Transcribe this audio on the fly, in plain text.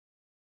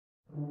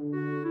The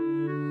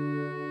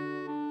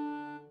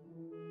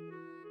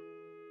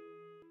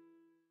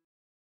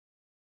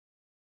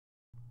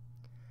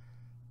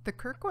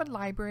Kirkwood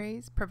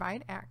Libraries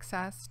provide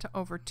access to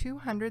over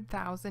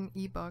 200,000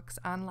 ebooks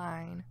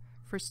online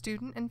for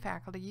student and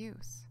faculty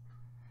use.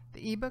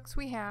 The ebooks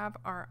we have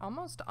are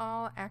almost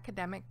all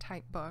academic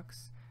type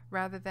books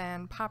rather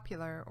than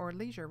popular or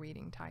leisure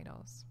reading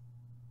titles.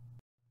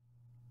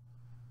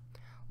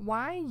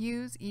 Why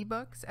use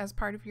ebooks as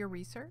part of your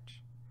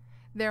research?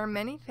 There are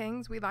many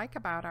things we like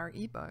about our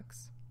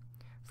ebooks.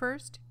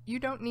 First, you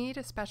don't need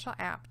a special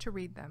app to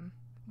read them.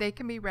 They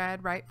can be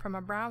read right from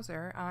a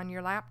browser on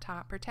your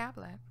laptop or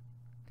tablet.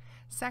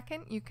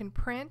 Second, you can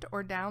print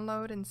or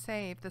download and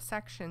save the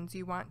sections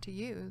you want to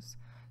use,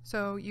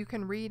 so you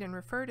can read and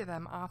refer to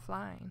them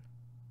offline.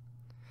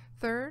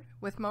 Third,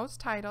 with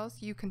most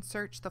titles, you can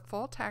search the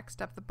full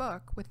text of the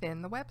book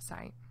within the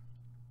website.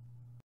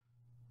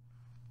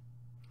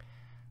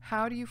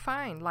 How do you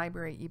find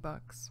library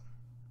ebooks?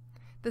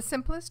 The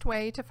simplest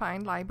way to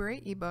find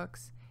library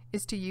ebooks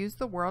is to use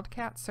the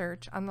WorldCat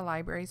search on the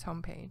library's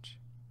homepage.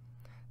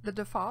 The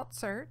default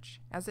search,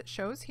 as it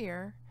shows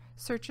here,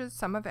 searches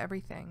some of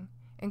everything,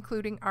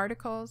 including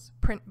articles,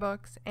 print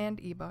books,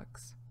 and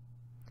ebooks.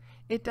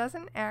 It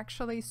doesn't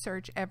actually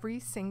search every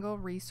single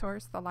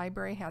resource the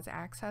library has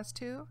access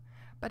to,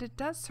 but it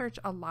does search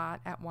a lot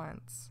at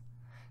once.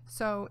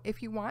 So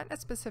if you want a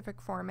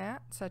specific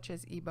format, such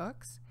as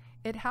ebooks,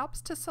 it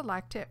helps to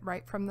select it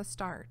right from the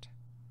start.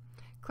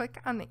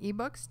 Click on the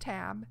eBooks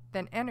tab,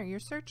 then enter your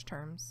search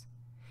terms.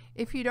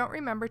 If you don't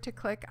remember to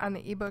click on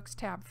the eBooks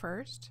tab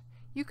first,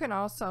 you can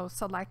also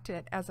select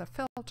it as a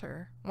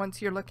filter once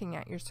you're looking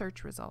at your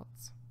search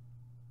results.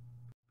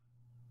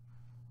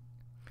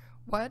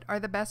 What are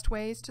the best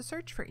ways to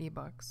search for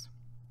ebooks?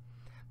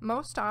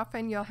 Most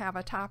often you'll have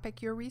a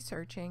topic you're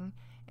researching,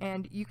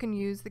 and you can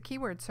use the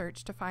keyword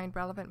search to find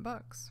relevant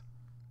books.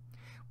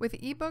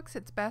 With ebooks,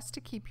 it's best to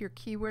keep your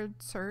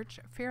keyword search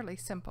fairly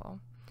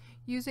simple,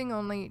 using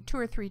only 2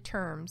 or 3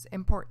 terms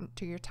important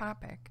to your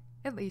topic,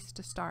 at least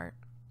to start.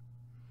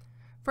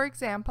 For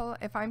example,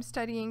 if I'm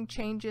studying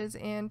changes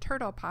in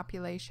turtle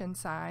population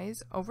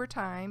size over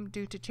time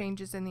due to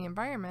changes in the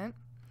environment,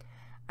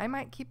 I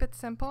might keep it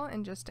simple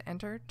and just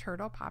enter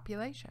turtle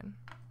population.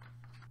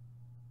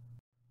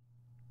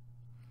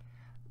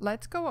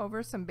 Let's go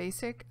over some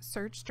basic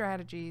search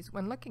strategies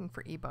when looking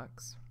for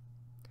ebooks.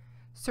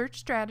 Search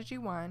strategy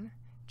 1,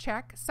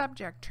 check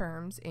subject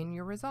terms in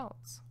your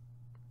results.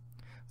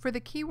 For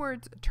the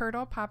keywords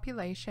turtle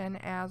population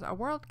as a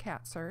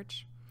WorldCat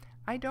search,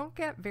 I don't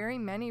get very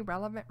many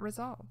relevant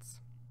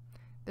results.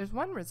 There's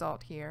one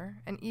result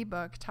here, an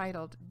ebook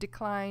titled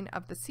Decline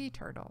of the Sea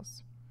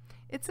Turtles.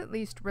 It's at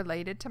least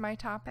related to my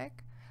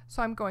topic,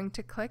 so I'm going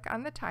to click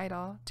on the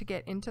title to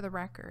get into the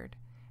record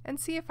and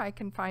see if I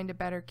can find a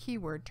better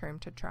keyword term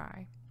to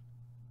try.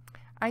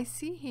 I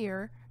see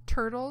here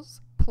turtles,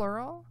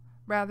 plural,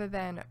 rather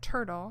than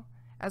turtle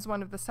as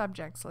one of the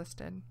subjects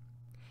listed.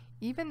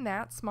 Even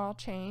that small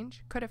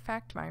change could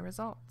affect my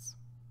results.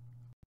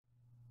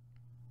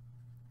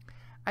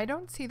 I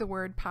don't see the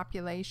word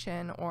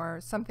population or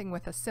something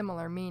with a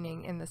similar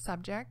meaning in the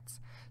subjects,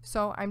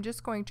 so I'm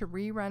just going to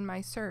rerun my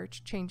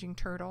search, changing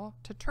turtle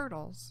to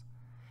turtles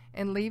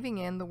and leaving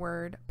in the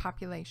word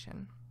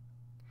population.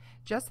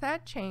 Just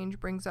that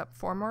change brings up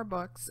 4 more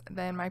books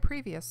than my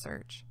previous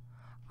search,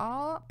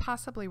 all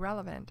possibly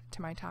relevant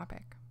to my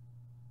topic.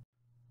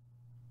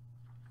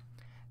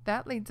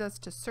 That leads us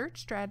to search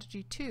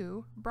strategy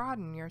 2,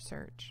 broaden your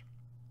search.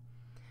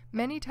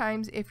 Many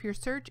times, if your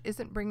search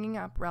isn't bringing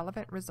up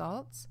relevant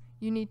results,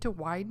 you need to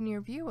widen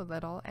your view a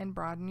little and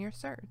broaden your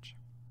search.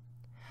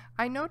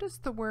 I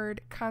noticed the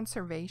word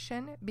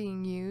conservation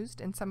being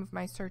used in some of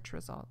my search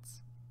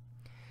results.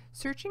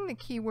 Searching the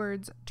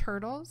keywords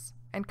turtles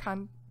and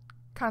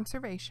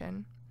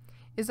conservation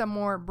is a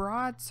more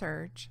broad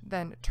search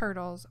than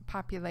turtles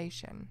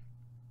population.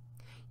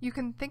 You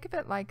can think of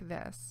it like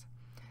this.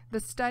 The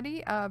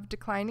study of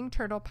declining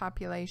turtle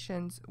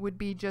populations would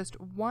be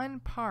just one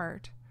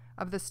part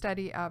of the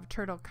study of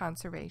turtle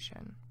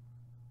conservation.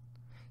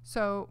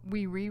 So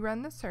we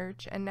rerun the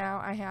search, and now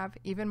I have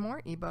even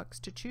more ebooks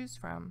to choose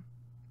from.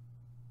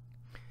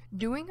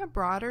 Doing a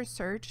broader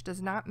search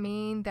does not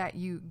mean that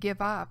you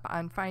give up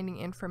on finding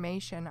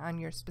information on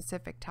your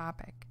specific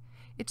topic.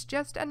 It's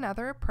just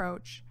another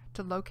approach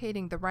to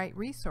locating the right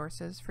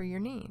resources for your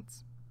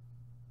needs.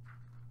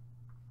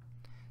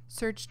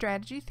 Search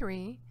strategy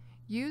 3,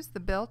 use the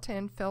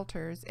built-in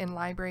filters in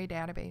library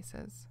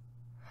databases.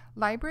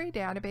 Library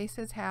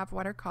databases have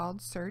what are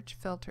called search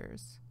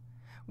filters.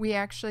 We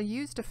actually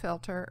used a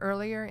filter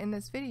earlier in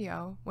this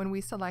video when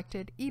we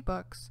selected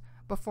eBooks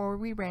before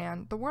we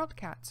ran the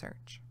WorldCat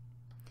search.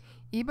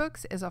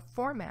 eBooks is a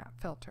format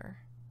filter.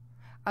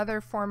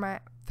 Other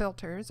format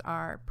filters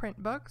are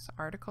print books,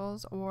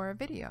 articles, or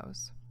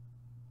videos.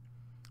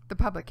 The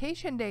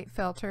publication date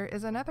filter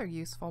is another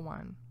useful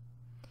one.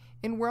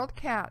 In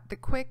WorldCat, the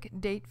quick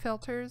date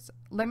filters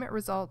limit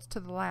results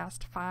to the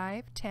last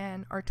 5,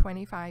 10, or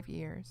 25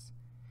 years.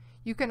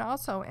 You can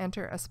also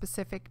enter a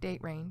specific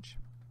date range.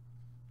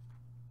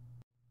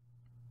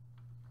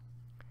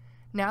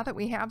 Now that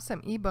we have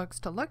some ebooks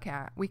to look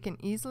at, we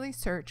can easily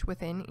search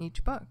within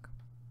each book.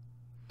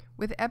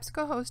 With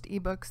EBSCOhost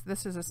eBooks,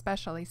 this is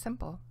especially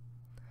simple.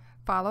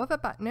 Follow the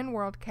button in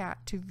WorldCat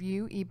to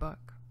view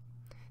ebook.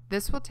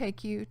 This will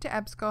take you to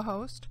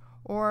EBSCOhost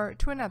or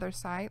to another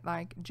site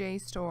like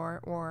JSTOR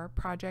or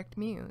Project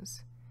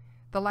Muse.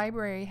 The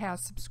library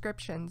has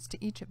subscriptions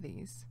to each of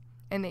these,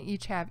 and they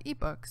each have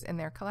ebooks in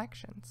their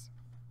collections.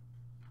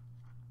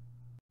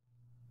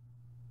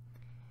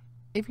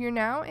 If you're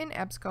now in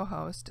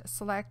EBSCOhost,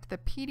 select the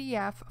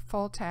PDF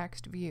full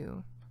text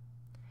view.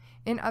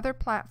 In other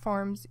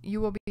platforms,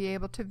 you will be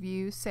able to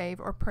view, save,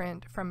 or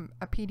print from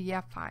a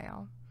PDF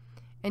file,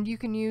 and you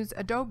can use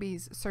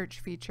Adobe's search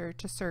feature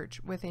to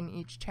search within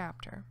each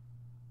chapter.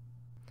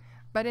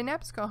 But in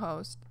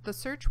EBSCOhost, the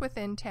Search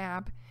Within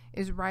tab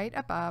is right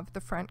above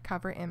the front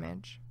cover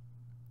image.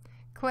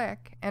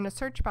 Click, and a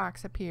search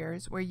box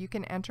appears where you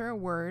can enter a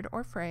word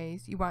or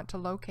phrase you want to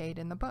locate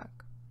in the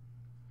book.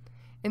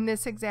 In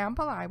this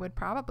example, I would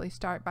probably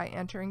start by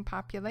entering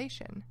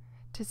population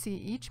to see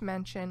each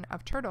mention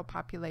of turtle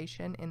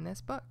population in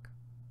this book.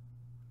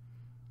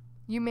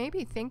 You may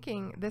be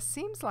thinking this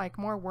seems like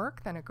more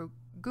work than a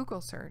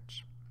Google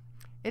search.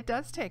 It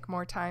does take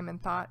more time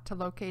and thought to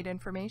locate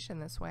information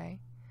this way,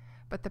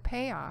 but the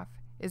payoff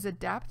is a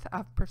depth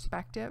of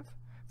perspective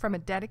from a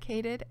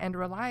dedicated and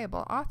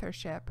reliable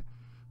authorship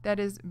that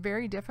is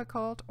very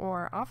difficult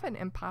or often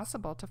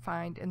impossible to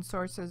find in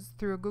sources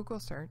through a Google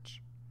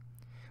search.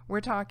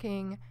 We're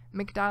talking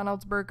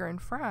McDonald's burger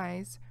and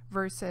fries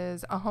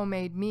versus a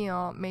homemade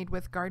meal made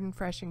with garden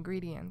fresh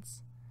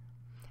ingredients.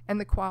 And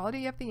the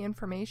quality of the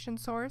information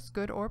source,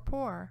 good or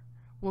poor,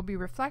 will be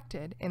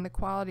reflected in the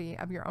quality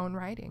of your own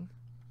writing.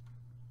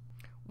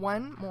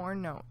 One more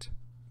note.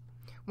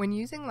 When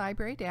using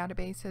library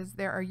databases,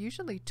 there are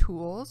usually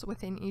tools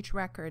within each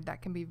record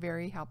that can be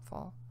very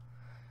helpful.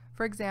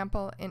 For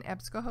example, in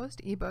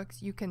EBSCOhost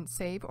eBooks, you can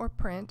save or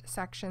print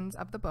sections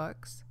of the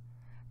books,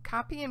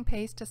 copy and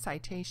paste a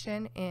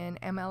citation in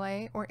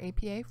MLA or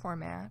APA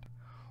format,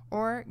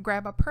 or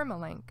grab a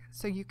permalink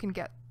so you can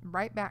get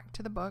right back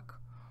to the book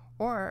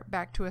or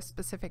back to a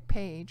specific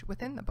page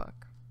within the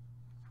book.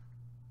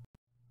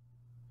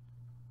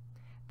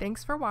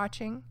 Thanks for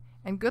watching,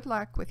 and good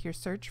luck with your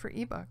search for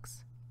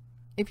ebooks.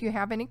 If you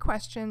have any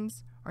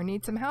questions or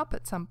need some help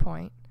at some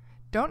point,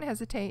 don't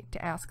hesitate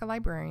to ask a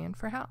librarian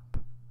for help.